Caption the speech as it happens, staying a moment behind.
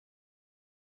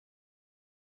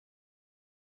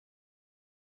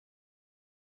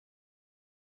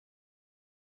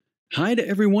Hi to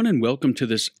everyone and welcome to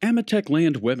this AMETEK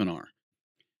Land webinar.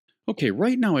 Okay,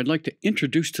 right now I'd like to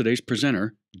introduce today's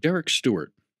presenter, Derek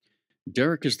Stuart.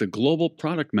 Derek is the Global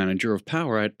Product Manager of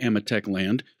Power at AMETEK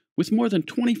Land with more than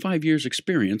 25 years'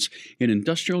 experience in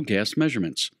industrial gas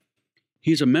measurements.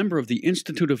 He's a member of the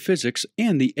Institute of Physics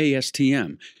and the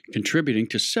ASTM, contributing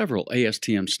to several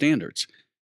ASTM standards.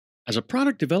 As a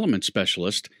product development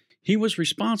specialist, he was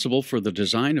responsible for the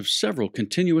design of several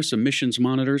continuous emissions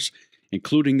monitors,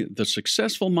 including the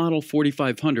successful Model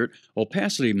 4500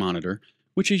 opacity monitor,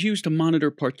 which is used to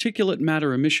monitor particulate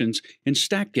matter emissions in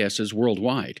stack gases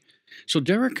worldwide. So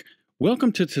Derek,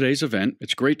 welcome to today's event.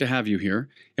 It's great to have you here.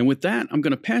 And with that, I'm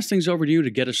going to pass things over to you to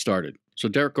get us started. So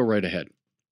Derek, go right ahead.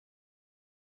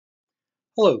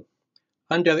 Hello,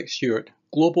 I'm Derek Stuart,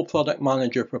 Global Product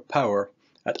Manager for Power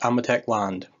at AMETEK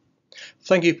Land.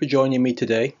 Thank you for joining me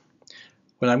today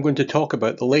when I'm going to talk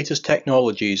about the latest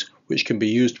technologies which can be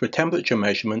used for temperature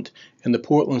measurement in the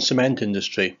Portland cement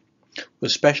industry,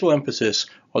 with special emphasis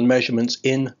on measurements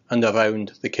in and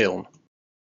around the kiln.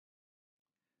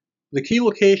 The key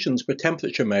locations for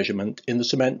temperature measurement in the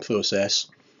cement process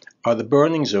are the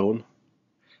burning zone,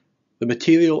 the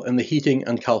material in the heating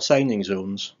and calcining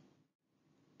zones,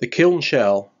 the kiln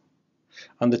shell,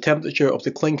 and the temperature of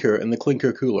the clinker in the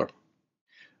clinker cooler.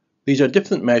 These are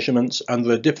different measurements and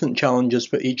there are different challenges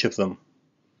for each of them.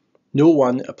 No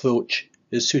one approach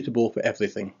is suitable for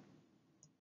everything.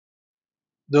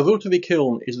 The rotary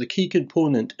kiln is the key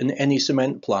component in any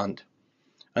cement plant,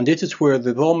 and it is where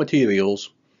the raw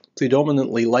materials,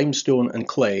 predominantly limestone and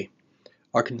clay,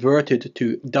 are converted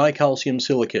to dicalcium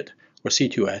silicate, or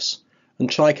C2S, and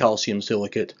tricalcium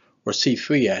silicate, or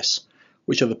C3S,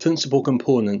 which are the principal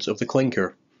components of the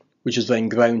clinker, which is then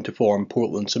ground to form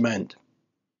Portland cement.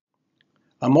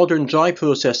 A modern dry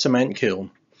process cement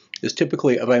kiln is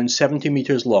typically around 70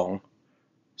 meters long,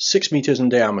 6 meters in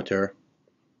diameter,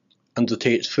 and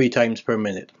rotates 3 times per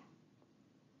minute.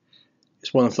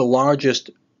 It's one of the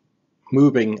largest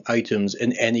moving items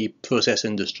in any process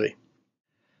industry.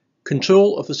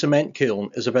 Control of the cement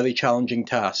kiln is a very challenging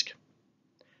task.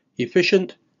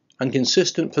 Efficient and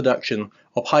consistent production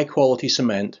of high quality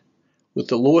cement with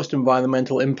the lowest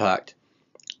environmental impact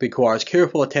requires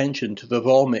careful attention to the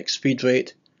raw mix feed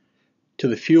rate, to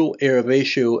the fuel-air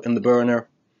ratio in the burner,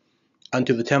 and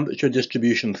to the temperature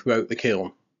distribution throughout the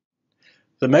kiln.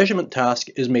 The measurement task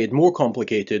is made more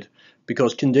complicated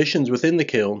because conditions within the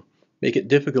kiln make it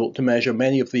difficult to measure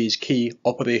many of these key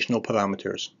operational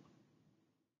parameters.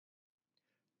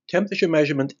 Temperature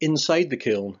measurement inside the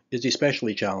kiln is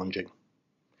especially challenging.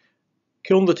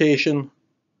 Kiln rotation,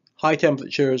 high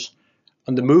temperatures,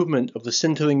 and the movement of the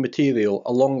sintering material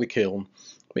along the kiln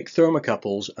make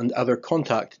thermocouples and other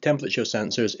contact temperature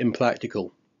sensors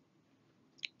impractical.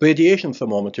 Radiation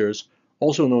thermometers,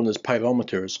 also known as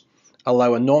pyrometers,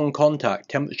 allow a non-contact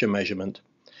temperature measurement,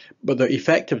 but their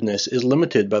effectiveness is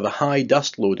limited by the high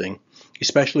dust loading,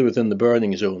 especially within the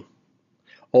burning zone,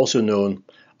 also known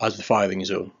as the firing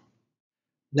zone.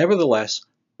 Nevertheless,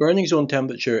 burning zone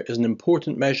temperature is an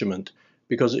important measurement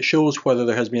because it shows whether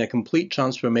there has been a complete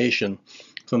transformation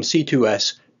from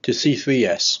C2S to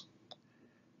C3S.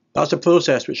 That's a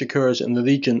process which occurs in the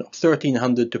region of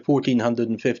 1300 to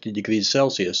 1450 degrees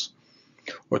Celsius,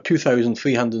 or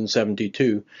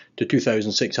 2372 to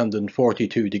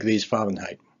 2642 degrees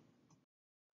Fahrenheit.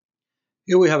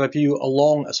 Here we have a view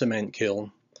along a cement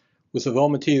kiln, with the raw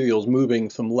materials moving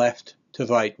from left to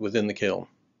right within the kiln.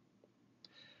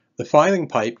 The firing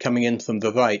pipe coming in from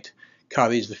the right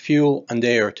carries the fuel and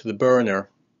air to the burner,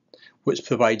 which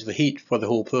provides the heat for the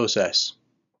whole process.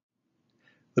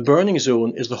 The burning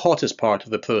zone is the hottest part of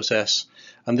the process,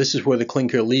 and this is where the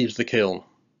clinker leaves the kiln.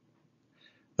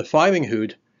 The firing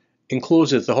hood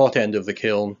encloses the hot end of the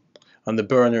kiln, and the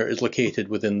burner is located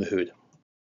within the hood.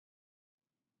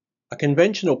 A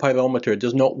conventional pyrometer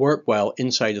does not work well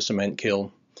inside a cement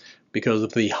kiln because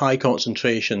of the high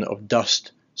concentration of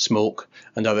dust, smoke,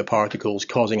 and other particles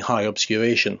causing high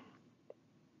obscuration.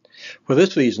 For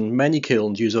this reason, many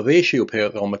kilns use a ratio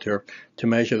pyrometer to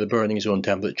measure the burning zone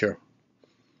temperature.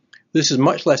 This is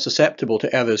much less susceptible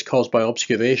to errors caused by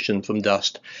obscuration from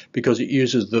dust because it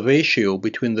uses the ratio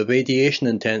between the radiation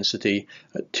intensity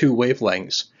at 2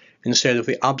 wavelengths instead of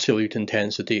the absolute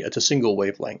intensity at a single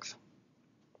wavelength.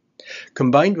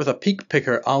 Combined with a peak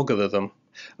picker algorithm,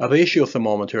 a ratio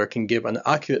thermometer can give an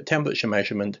accurate temperature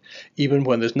measurement even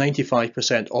when there's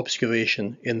 95%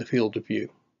 obscuration in the field of view.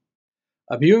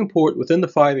 A viewing port within the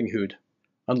firing hood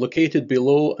and located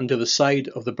below and to the side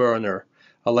of the burner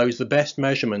allows the best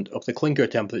measurement of the clinker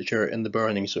temperature in the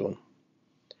burning zone.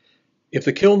 If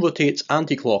the kiln rotates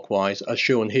anti-clockwise as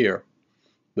shown here,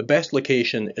 the best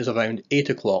location is around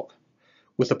 8 o'clock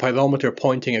with the pyrometer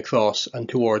pointing across and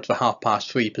towards the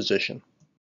 3:30 position.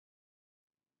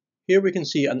 Here we can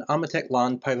see an AMETEK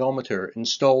Land pyrometer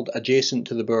installed adjacent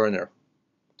to the burner.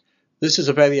 This is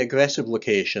a very aggressive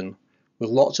location with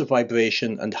lots of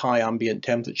vibration and high ambient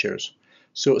temperatures,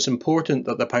 so it's important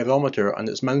that the pyrometer and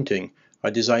its mounting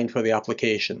are designed for the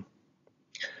application.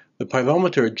 The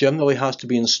pyrometer generally has to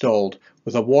be installed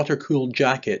with a water-cooled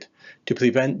jacket to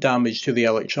prevent damage to the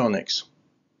electronics.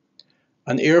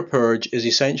 An air purge is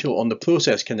essential on the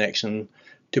process connection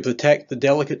to protect the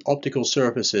delicate optical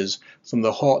surfaces from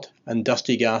the hot and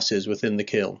dusty gases within the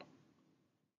kiln.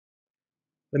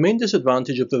 The main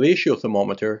disadvantage of the ratio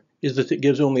thermometer is that it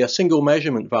gives only a single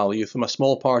measurement value from a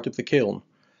small part of the kiln.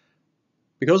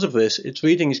 Because of this, its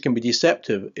readings can be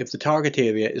deceptive if the target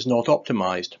area is not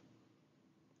optimized.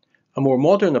 A more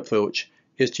modern approach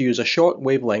is to use a short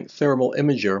wavelength thermal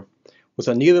imager with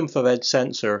a near-infrared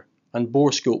sensor and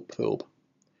borescope probe.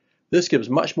 This gives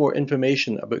much more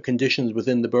information about conditions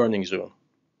within the burning zone.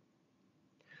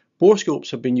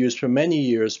 Borescopes have been used for many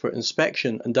years for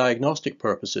inspection and diagnostic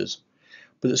purposes,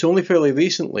 but it's only fairly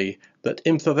recently that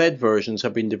infrared versions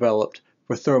have been developed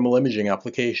for thermal imaging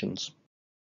applications.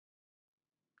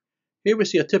 Here we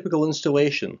see a typical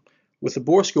installation with the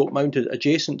borescope mounted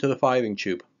adjacent to the firing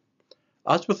tube.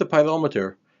 As with the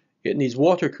pyrometer, it needs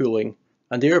water cooling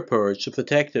and air purge to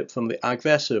protect it from the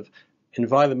aggressive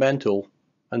environmental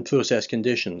and process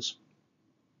conditions.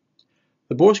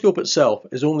 The borescope itself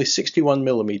is only 61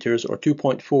 mm or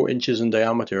 2.4 inches in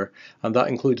diameter, and that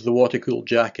includes the water-cooled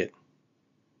jacket.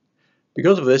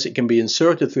 Because of this, it can be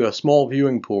inserted through a small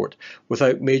viewing port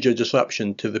without major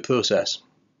disruption to the process.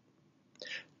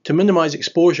 To minimize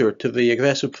exposure to the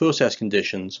aggressive process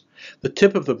conditions, the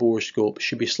tip of the borescope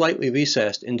should be slightly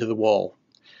recessed into the wall.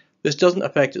 This doesn't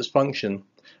affect its function,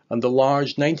 and the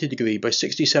large 90° by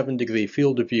 67°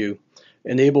 field of view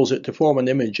enables it to form an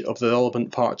image of the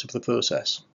relevant parts of the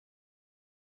process.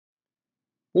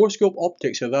 Borescope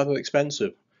optics are rather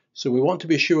expensive, so we want to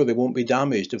be sure they won't be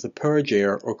damaged if the purge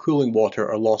air or cooling water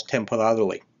are lost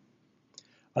temporarily.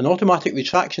 An automatic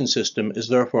retraction system is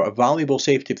therefore a valuable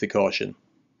safety precaution.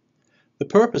 The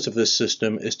purpose of this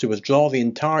system is to withdraw the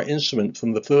entire instrument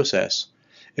from the process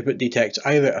if it detects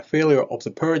either a failure of the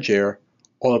purge air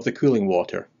or of the cooling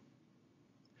water.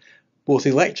 Both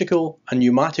electrical and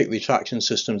pneumatic retraction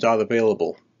systems are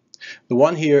available. The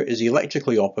one here is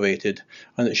electrically operated,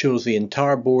 and it shows the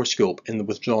entire borescope in the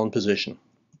withdrawn position.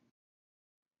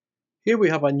 Here we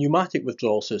have a pneumatic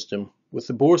withdrawal system with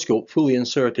the borescope fully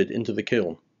inserted into the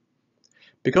kiln.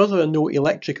 Because there are no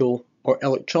electrical or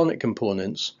electronic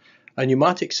components, a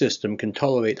pneumatic system can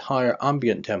tolerate higher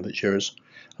ambient temperatures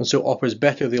and so offers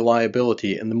better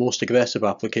reliability in the most aggressive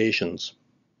applications.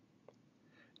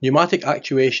 Pneumatic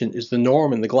actuation is the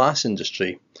norm in the glass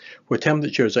industry, where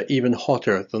temperatures are even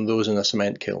hotter than those in a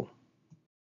cement kiln.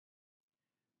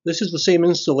 This is the same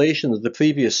installation as the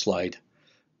previous slide,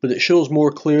 but it shows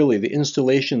more clearly the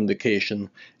installation location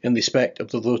in respect of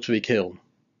the rotary kiln.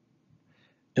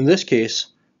 In this case,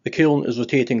 the kiln is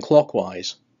rotating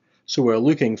clockwise, so we're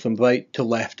looking from right to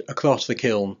left across the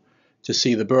kiln to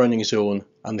see the burning zone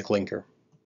and the clinker.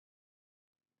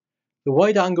 The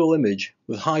wide-angle image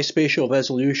with high spatial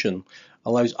resolution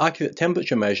allows accurate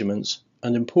temperature measurements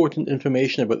and important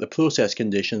information about the process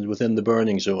conditions within the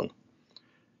burning zone.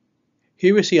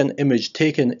 Here we see an image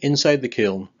taken inside the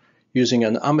kiln using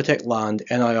an AMETEK Land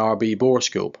NIRB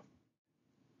borescope.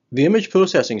 The image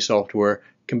processing software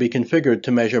can be configured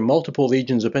to measure multiple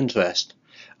regions of interest,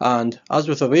 and, as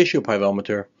with a ratio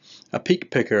pyrometer, a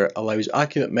peak picker allows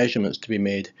accurate measurements to be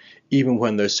made even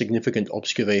when there is significant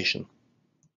obscuration.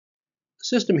 The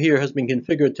system here has been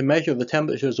configured to measure the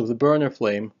temperatures of the burner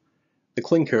flame, the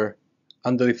clinker,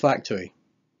 and the refractory.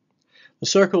 The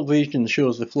circled region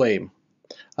shows the flame,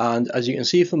 and as you can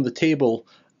see from the table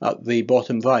at the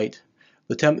bottom right,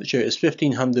 the temperature is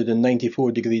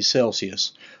 1594 degrees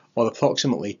Celsius, or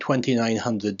approximately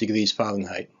 2900 degrees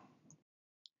Fahrenheit.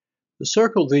 The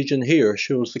circled region here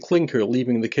shows the clinker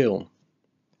leaving the kiln.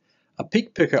 A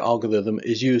peak picker algorithm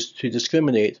is used to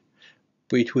discriminate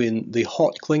between the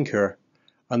hot clinker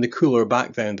and the cooler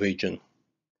background region.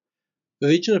 The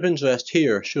region of interest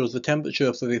here shows the temperature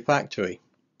of the refractory.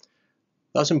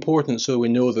 That's important so we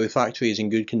know the refractory is in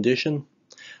good condition,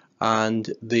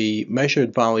 and the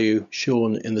measured value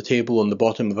shown in the table on the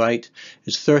bottom right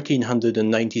is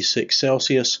 1396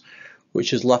 Celsius,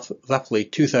 which is roughly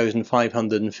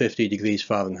 2550 degrees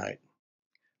Fahrenheit.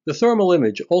 The thermal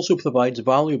image also provides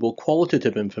valuable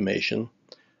qualitative information,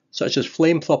 such as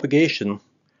flame propagation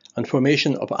and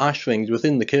formation of ash rings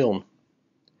within the kiln.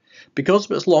 Because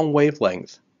of its long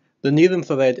wavelength, The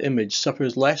near-infrared image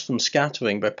suffers less from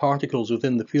scattering by particles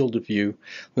within the field of view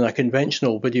than a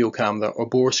conventional video camera or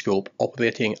borescope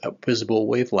operating at visible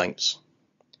wavelengths.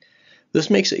 This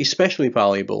makes it especially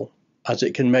valuable as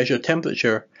it can measure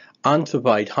temperature and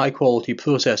provide high-quality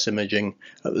process imaging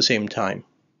at the same time.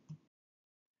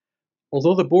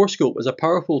 Although the borescope is a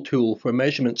powerful tool for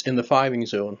measurements in the firing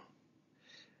zone,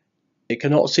 it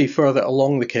cannot see further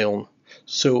along the kiln,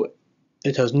 so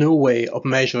it has no way of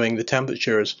measuring the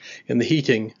temperatures in the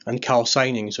heating and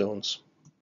calcining zones.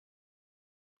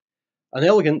 An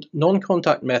elegant,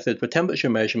 non-contact method for temperature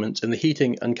measurements in the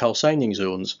heating and calcining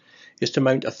zones is to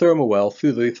mount a thermowell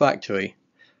through the refractory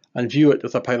and view it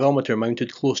with a pyrometer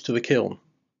mounted close to the kiln.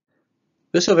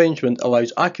 This arrangement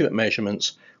allows accurate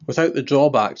measurements without the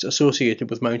drawbacks associated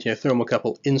with mounting a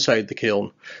thermocouple inside the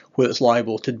kiln, where it's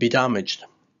liable to be damaged.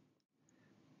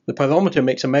 The pyrometer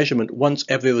makes a measurement once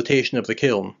every rotation of the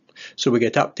kiln, so we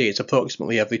get updates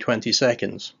approximately every 20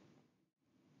 seconds.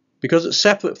 Because it's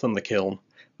separate from the kiln,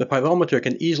 the pyrometer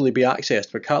can easily be accessed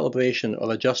for calibration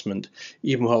or adjustment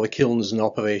even while the kiln is in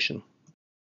operation.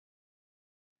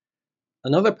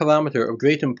 Another parameter of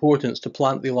great importance to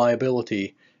plant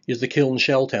reliability is the kiln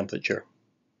shell temperature.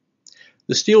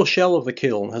 The steel shell of the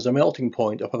kiln has a melting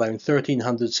point of around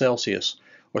 1300 Celsius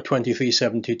or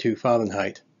 2372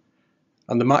 Fahrenheit,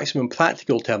 and the maximum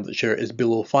practical temperature is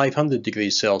below 500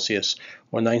 degrees Celsius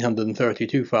or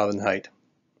 932 Fahrenheit.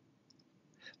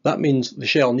 That means the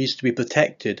shell needs to be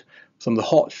protected from the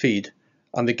hot feed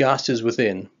and the gases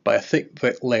within by a thick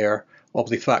layer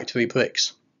of refractory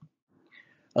bricks.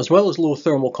 As well as low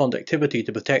thermal conductivity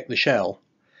to protect the shell,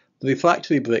 the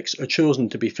refractory bricks are chosen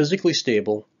to be physically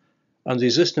stable and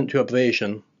resistant to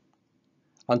abrasion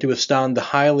and to withstand the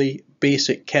highly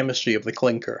basic chemistry of the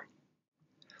clinker.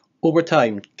 Over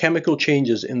time, chemical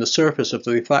changes in the surface of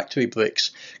the refractory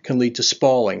bricks can lead to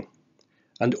spalling,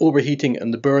 and overheating in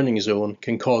the burning zone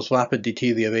can cause rapid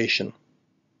deterioration.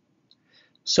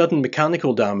 Sudden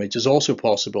mechanical damage is also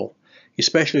possible,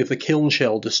 especially if the kiln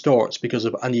shell distorts because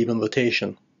of uneven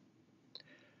rotation.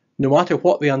 No matter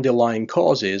what the underlying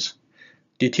cause is,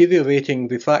 deteriorating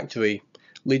refractory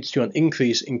leads to an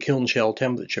increase in kiln shell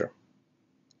temperature.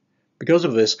 Because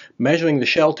of this, measuring the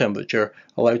shell temperature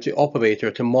allows the operator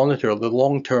to monitor the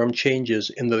long-term changes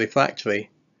in the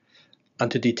refractory and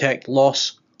to detect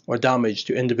loss or damage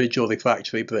to individual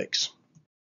refractory bricks.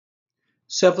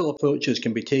 Several approaches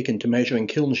can be taken to measuring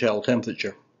kiln shell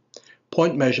temperature.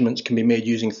 Point measurements can be made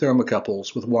using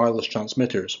thermocouples with wireless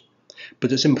transmitters,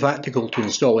 but it's impractical to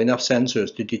install enough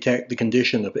sensors to detect the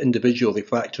condition of individual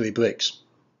refractory bricks.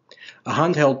 A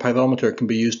handheld pyrometer can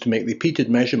be used to make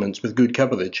repeated measurements with good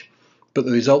coverage, but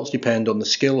the results depend on the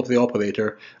skill of the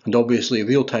operator, and obviously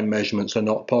real-time measurements are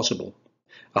not possible.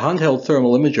 A handheld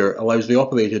thermal imager allows the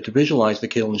operator to visualize the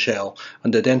kiln shell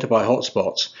and identify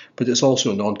hotspots, but it's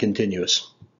also non-continuous.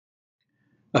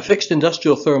 A fixed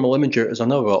industrial thermal imager is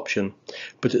another option,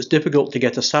 but it's difficult to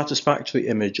get a satisfactory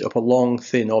image of a long,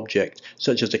 thin object,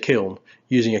 such as a kiln,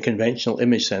 using a conventional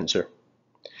image sensor.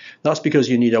 That's because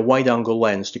you need a wide-angle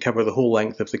lens to cover the whole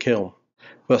length of the kiln.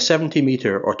 For a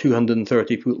 70-meter or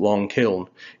 230-foot long kiln,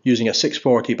 using a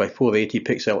 640 by 480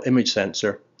 pixel image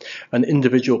sensor, an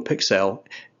individual pixel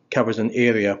covers an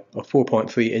area of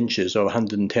 4.3 inches or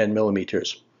 110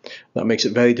 millimeters. That makes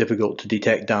it very difficult to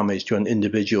detect damage to an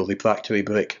individual refractory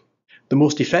brick. The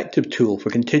most effective tool for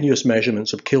continuous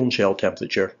measurements of kiln shell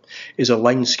temperature is a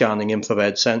line scanning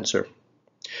infrared sensor.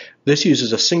 This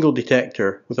uses a single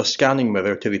detector with a scanning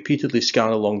mirror to repeatedly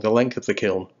scan along the length of the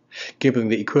kiln, giving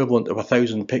the equivalent of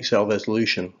 1000 pixel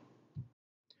resolution.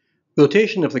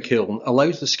 Rotation of the kiln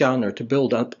allows the scanner to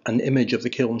build up an image of the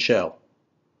kiln shell.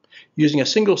 Using a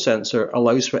single sensor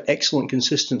allows for excellent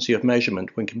consistency of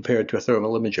measurement when compared to a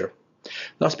thermal imager.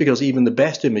 That's because even the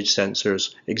best image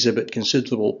sensors exhibit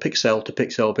considerable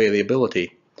pixel-to-pixel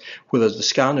variability, whereas the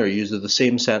scanner uses the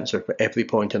same sensor for every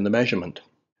point in the measurement.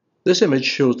 This image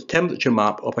shows the temperature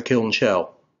map of a kiln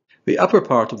shell. The upper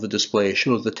part of the display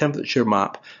shows the temperature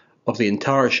map of the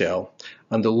entire shell,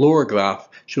 and the lower graph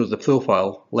shows the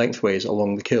profile lengthways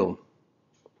along the kiln.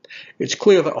 It's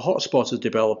clear that a hotspot is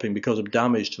developing because of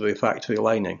damage to the refractory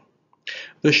lining.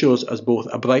 This shows as both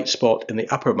a bright spot in the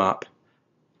upper map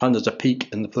and as a peak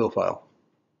in the profile.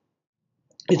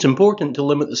 It's important to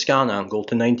limit the scan angle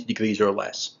to 90 degrees or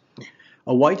less.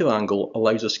 A wider angle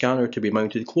allows the scanner to be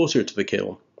mounted closer to the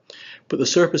kiln, but the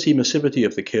surface emissivity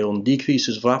of the kiln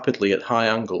decreases rapidly at high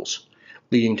angles,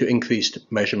 leading to increased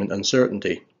measurement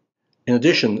uncertainty. In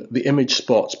addition, the image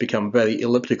spots become very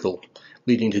elliptical,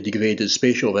 leading to degraded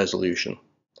spatial resolution.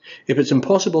 If it's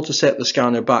impossible to set the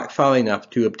scanner back far enough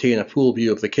to obtain a full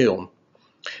view of the kiln,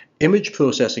 Image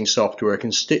processing software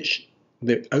can stitch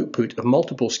the output of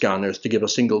multiple scanners to give a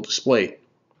single display.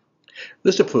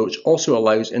 This approach also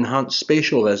allows enhanced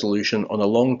spatial resolution on a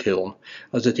long kiln,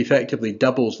 as it effectively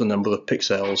doubles the number of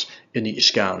pixels in each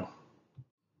scan.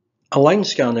 A line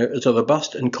scanner is a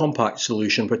robust and compact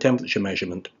solution for temperature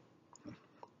measurement.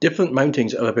 Different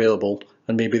mountings are available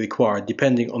and may be required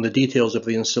depending on the details of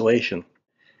the installation.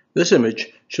 This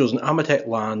image shows an AMETEK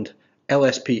Land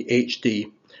LSP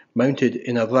HD mounted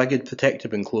in a rugged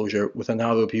protective enclosure with a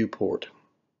narrow viewport.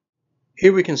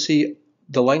 Here we can see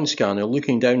the line scanner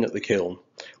looking down at the kiln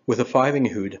with a firing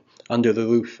hood under the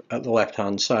roof at the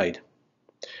left-hand side.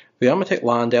 The AMETEK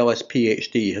Land LSP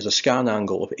HD has a scan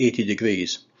angle of 80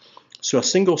 degrees, so a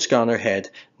single scanner head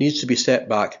needs to be set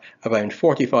back around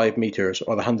 45 meters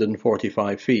or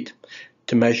 145 feet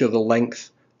to measure the length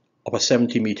of a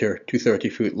 70 meter to 30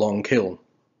 foot long kiln.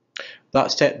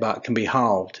 That setback can be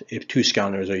halved if two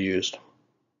scanners are used.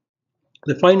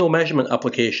 The final measurement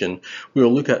application we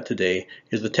will look at today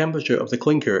is the temperature of the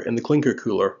clinker in the clinker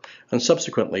cooler and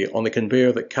subsequently on the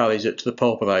conveyor that carries it to the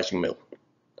pulverizing mill.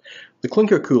 The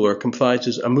clinker cooler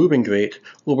comprises a moving grate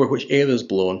over which air is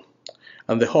blown,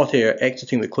 and the hot air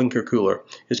exiting the clinker cooler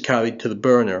is carried to the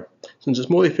burner, since it's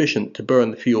more efficient to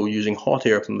burn the fuel using hot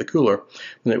air from the cooler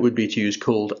than it would be to use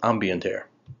cold ambient air.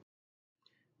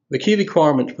 The key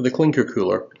requirement for the clinker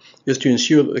cooler is to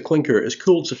ensure that the clinker is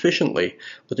cooled sufficiently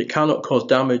that it cannot cause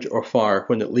damage or fire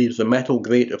when it leaves the metal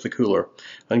grate of the cooler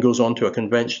and goes onto a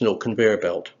conventional conveyor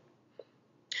belt.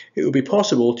 It would be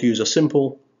possible to use a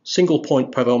simple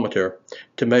single-point pyrometer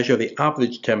to measure the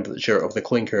average temperature of the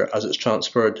clinker as it's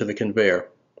transferred to the conveyor,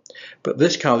 but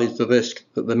this carries the risk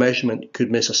that the measurement could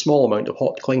miss a small amount of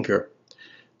hot clinker,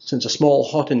 since a small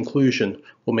hot inclusion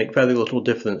will make very little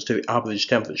difference to the average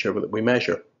temperature that we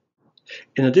measure.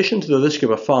 In addition to the risk of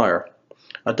a fire,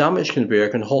 a damaged conveyor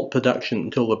can halt production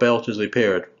until the belt is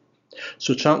repaired,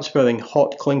 so transferring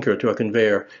hot clinker to a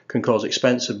conveyor can cause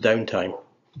expensive downtime.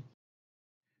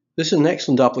 This is an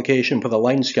excellent application for the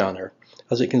line scanner,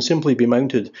 as it can simply be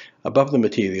mounted above the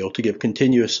material to give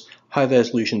continuous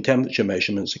high-resolution temperature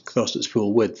measurements across its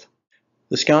full width.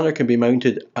 The scanner can be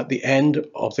mounted at the end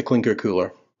of the clinker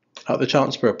cooler, at the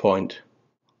transfer point,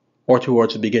 or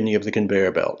towards the beginning of the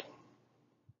conveyor belt.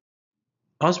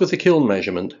 As with the kiln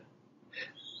measurement,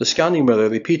 the scanning mirror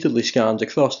repeatedly scans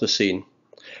across the scene,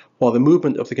 while the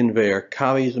movement of the conveyor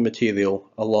carries the material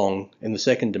along in the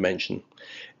second dimension.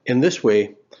 In this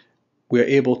way, we are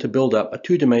able to build up a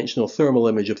two-dimensional thermal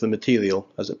image of the material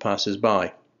as it passes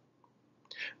by.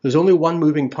 There's only one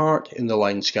moving part in the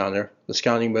line scanner, the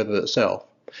scanning mirror itself,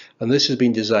 and this has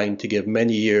been designed to give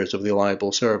many years of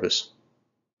reliable service.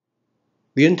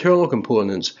 The internal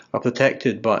components are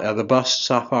protected by a robust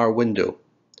sapphire window,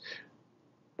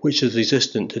 which is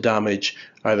resistant to damage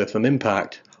either from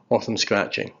impact or from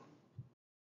scratching.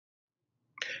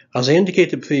 As I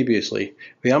indicated previously,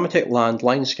 the AMETEK Land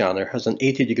line scanner has an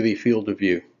 80-degree field of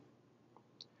view.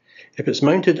 If it's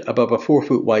mounted above a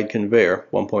 4-foot wide conveyor,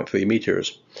 1.3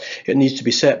 meters, it needs to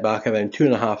be set back around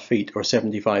 2.5 feet or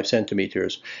 75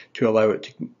 centimeters to allow it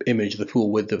to image the full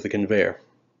width of the conveyor.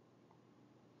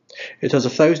 It has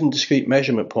 1,000 discrete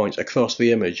measurement points across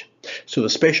the image, so the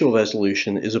spatial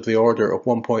resolution is of the order of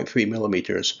 1.3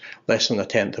 millimeters, less than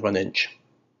 1/10 of an inch.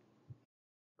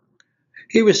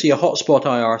 Here we see a hotspot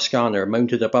IR scanner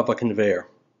mounted above a conveyor.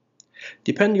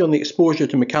 Depending on the exposure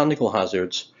to mechanical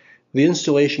hazards, the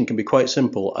installation can be quite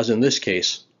simple, as in this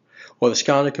case, or the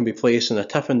scanner can be placed in a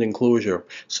toughened enclosure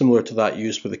similar to that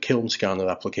used for the kiln scanner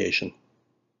application.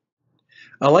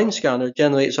 A line scanner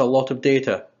generates a lot of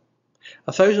data.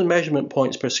 1,000 measurement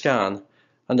points per scan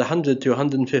and 100 to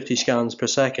 150 scans per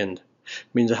second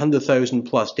means 100,000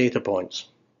 plus data points.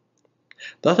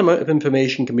 That amount of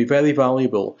information can be very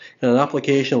valuable in an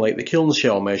application like the kiln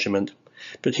shell measurement,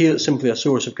 but here it's simply a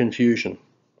source of confusion.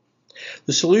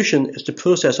 The solution is to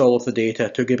process all of the data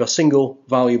to give a single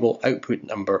valuable output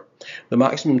number, the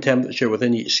maximum temperature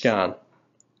within each scan.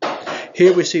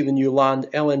 Here we see the new Land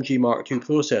LMG Mark II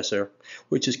processor,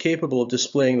 which is capable of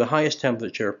displaying the highest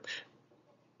temperature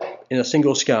in a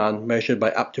single scan measured by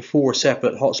up to 4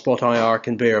 separate hotspot IR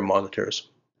conveyor monitors.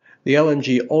 The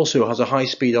LMG also has a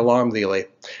high-speed alarm relay,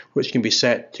 which can be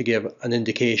set to give an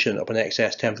indication of an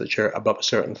excess temperature above a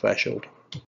certain threshold.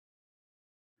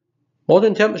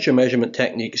 Modern temperature measurement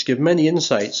techniques give many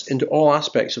insights into all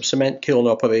aspects of cement kiln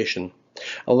operation,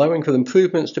 allowing for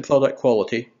improvements to product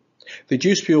quality,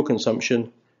 reduced fuel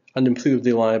consumption, and improved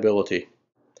reliability.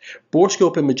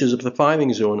 Borescope images of the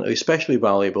firing zone are especially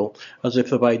valuable as they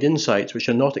provide insights which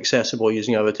are not accessible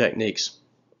using other techniques.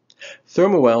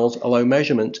 Thermowells allow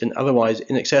measurement in otherwise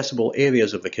inaccessible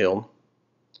areas of the kiln,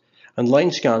 and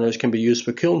line scanners can be used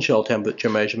for kiln shell temperature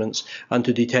measurements and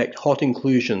to detect hot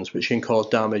inclusions which can cause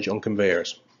damage on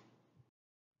conveyors.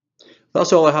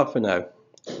 That's all I have for now,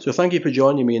 so thank you for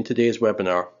joining me in today's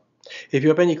webinar. If you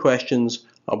have any questions,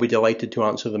 I'll be delighted to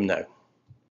answer them now.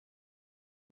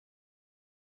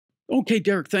 Okay,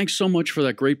 Derek, thanks so much for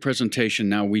that great presentation.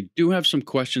 Now, we do have some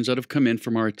questions that have come in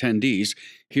from our attendees.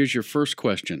 Here's your first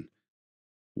question.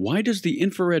 Why does the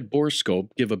infrared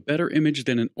borescope give a better image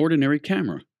than an ordinary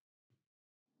camera?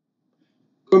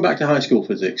 Going back to high school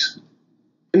physics,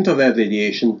 infrared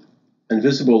radiation and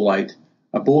visible light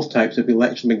are both types of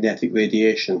electromagnetic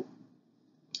radiation.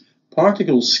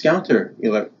 Particles scatter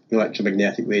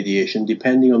electromagnetic radiation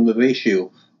depending on the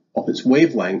ratio of its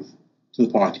wavelength to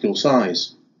the particle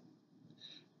size.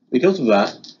 Because of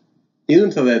that,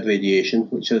 near-infrared radiation,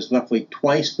 which has roughly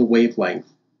twice the wavelength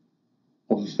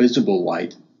of visible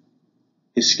light,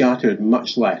 is scattered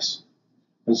much less,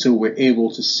 and so we're able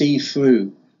to see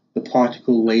through the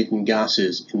particle-laden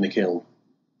gases in the kiln.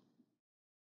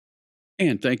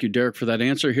 And thank you, Derek, for that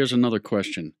answer. Here's another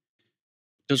question.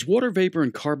 Does water vapor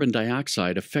and carbon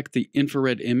dioxide affect the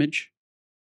infrared image?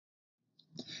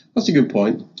 That's a good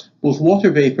point. Both water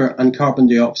vapor and carbon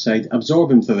dioxide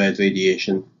absorb infrared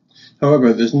radiation.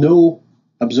 However, there's no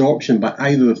absorption by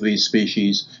either of these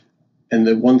species in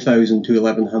the 1000 to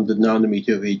 1100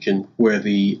 nanometer region where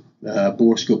the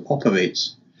borescope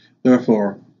operates.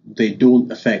 Therefore, they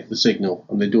don't affect the signal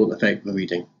and they don't affect the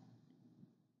reading.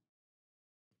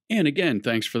 And again,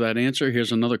 thanks for that answer.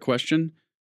 Here's another question.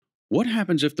 What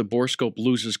happens if the borescope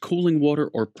loses cooling water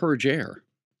or purge air?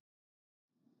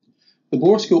 The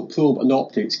borescope probe and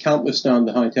optics can't withstand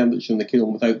the high temperature in the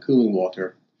kiln without cooling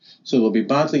water, so they'll be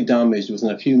badly damaged within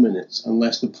a few minutes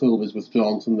unless the probe is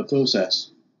withdrawn from the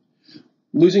process.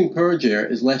 Losing purge air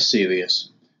is less serious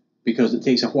because it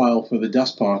takes a while for the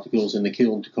dust particles in the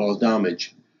kiln to cause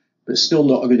damage, but it's still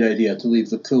not a good idea to leave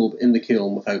the probe in the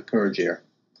kiln without purge air.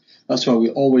 That's why we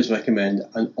always recommend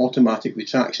an automatic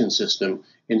retraction system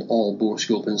in all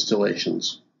borescope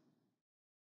installations.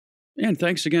 And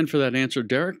thanks again for that answer,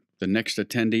 Derek. The next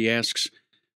attendee asks,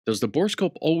 does the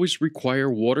borescope always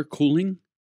require water cooling?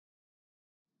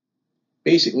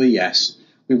 Basically, yes.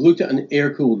 We've looked at an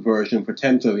air-cooled version for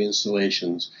temporary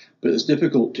installations, but it's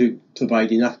difficult to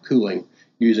provide enough cooling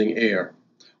using air.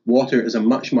 Water is a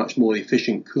much more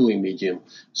efficient cooling medium,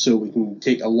 so we can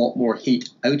take a lot more heat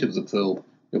out of the probe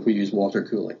if we use water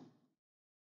cooling.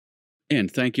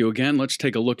 And thank you again. Let's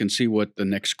take a look and see what the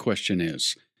next question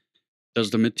is.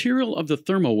 Does the material of the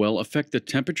thermowell affect the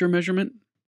temperature measurement?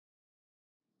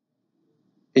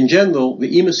 In general,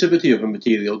 the emissivity of a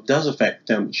material does affect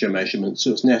temperature measurement,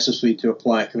 so it's necessary to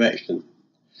apply a correction.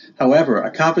 However,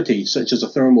 a cavity, such as a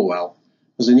thermowell,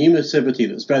 has an emissivity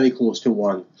that's very close to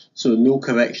 1, so no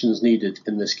correction is needed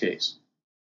in this case.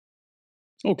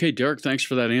 Okay, Derek, thanks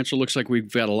for that answer. Looks like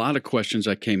we've got a lot of questions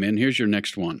that came in. Here's your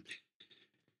next one.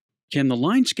 Can the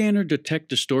line scanner detect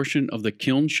distortion of the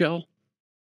kiln shell?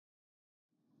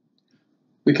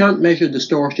 We can't measure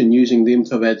distortion using the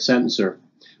infrared sensor,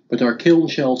 but our kiln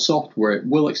shell software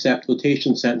will accept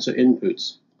rotation sensor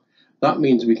inputs. That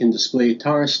means we can display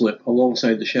tire slip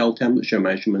alongside the shell temperature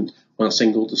measurement on a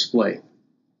single display.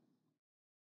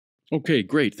 Okay,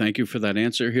 great. Thank you for that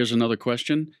answer. Here's another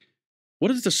question.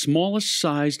 What is the smallest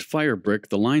sized fire brick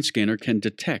the line scanner can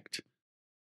detect?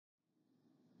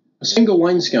 A single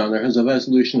line scanner has a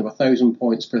resolution of 1000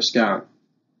 points per scan.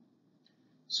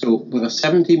 So with a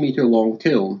 70 meter long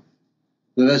kiln,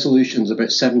 the resolution is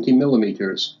about 70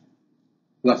 millimeters,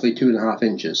 roughly 2.5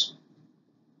 inches.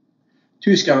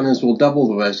 2 scanners will double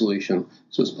the resolution,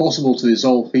 so it's possible to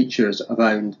resolve features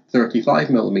around 35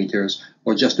 millimeters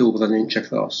or just over an inch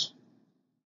across.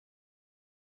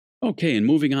 Okay, and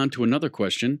moving on to another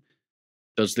question.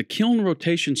 Does the kiln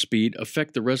rotation speed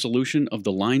affect the resolution of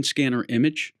the line scanner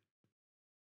image?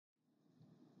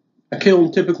 A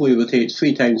kiln typically rotates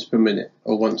 3 times per minute,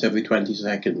 or once every 20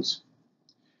 seconds.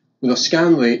 With a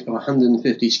scan rate of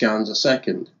 150 scans a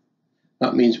second,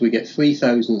 that means we get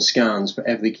 3,000 scans for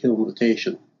every kiln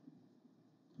rotation.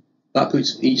 That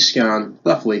puts each scan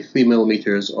roughly 3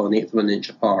 millimeters or 1/8 of an inch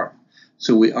apart,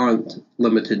 so we aren't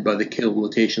limited by the kiln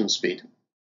rotation speed.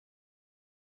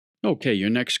 Okay, your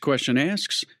next question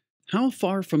asks, how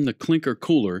far from the clinker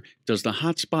cooler does the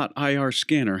hotspot IR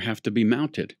scanner have to be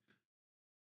mounted?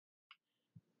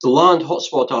 The Land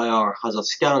hotspot IR has a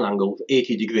scan angle of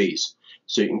 80 degrees,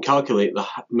 so you can calculate the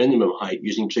minimum height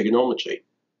using trigonometry.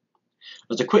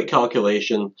 As a quick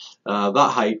calculation,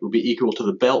 that height will be equal to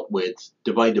the belt width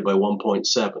divided by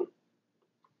 1.7.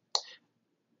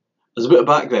 As a bit of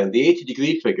background, the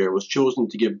 80-degree figure was chosen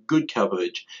to give good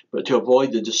coverage, but to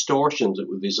avoid the distortions that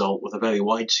would result with a very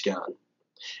wide scan.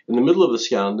 In the middle of the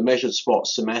scan, the measured spot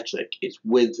is symmetric. Its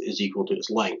width is equal to its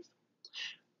length.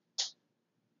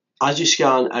 As you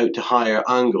scan out to higher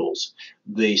angles,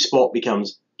 the spot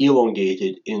becomes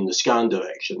elongated in the scan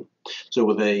direction. So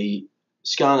with a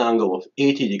scan angle of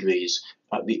 80 degrees,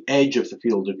 at the edge of the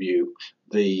field of view,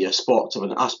 the spots have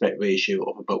an aspect ratio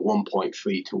of about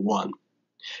 1.3 to 1.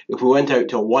 If we went out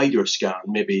to a wider scan,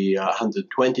 maybe a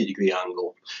 120 degree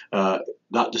angle,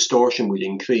 that distortion would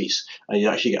increase and you'd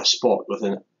actually get a spot with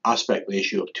an aspect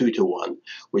ratio of 2 to 1,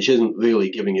 which isn't really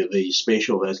giving you the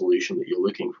spatial resolution that you're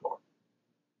looking for.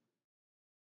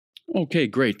 Okay,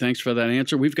 great. Thanks for that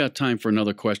answer. We've got time for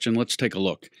another question. Let's take a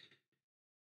look.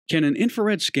 Can an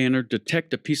infrared scanner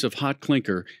detect a piece of hot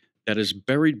clinker that is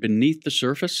buried beneath the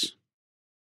surface?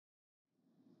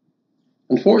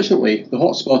 Unfortunately, the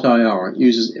hotspot IR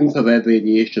uses infrared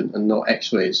radiation and not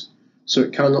X-rays, so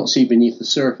it cannot see beneath the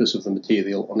surface of the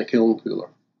material on a kiln cooler.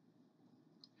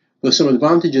 There are some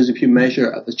advantages if you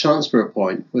measure at the transfer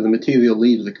point where the material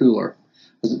leaves the cooler,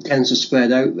 as it tends to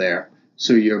spread out there,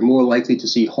 so you're more likely to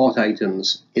see hot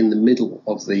items in the middle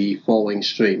of the falling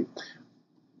stream.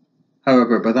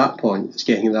 However, by that point, it's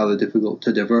getting rather difficult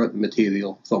to divert the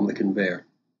material from the conveyor.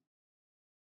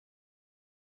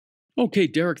 Okay,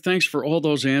 Derek, thanks for all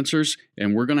those answers,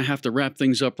 and we're going to have to wrap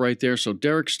things up right there. So,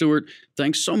 Derek Stuart,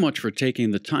 thanks so much for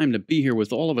taking the time to be here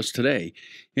with all of us today.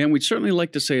 And we'd certainly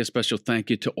like to say a special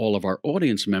thank you to all of our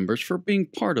audience members for being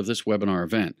part of this webinar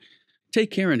event.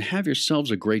 Take care and have yourselves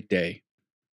a great day.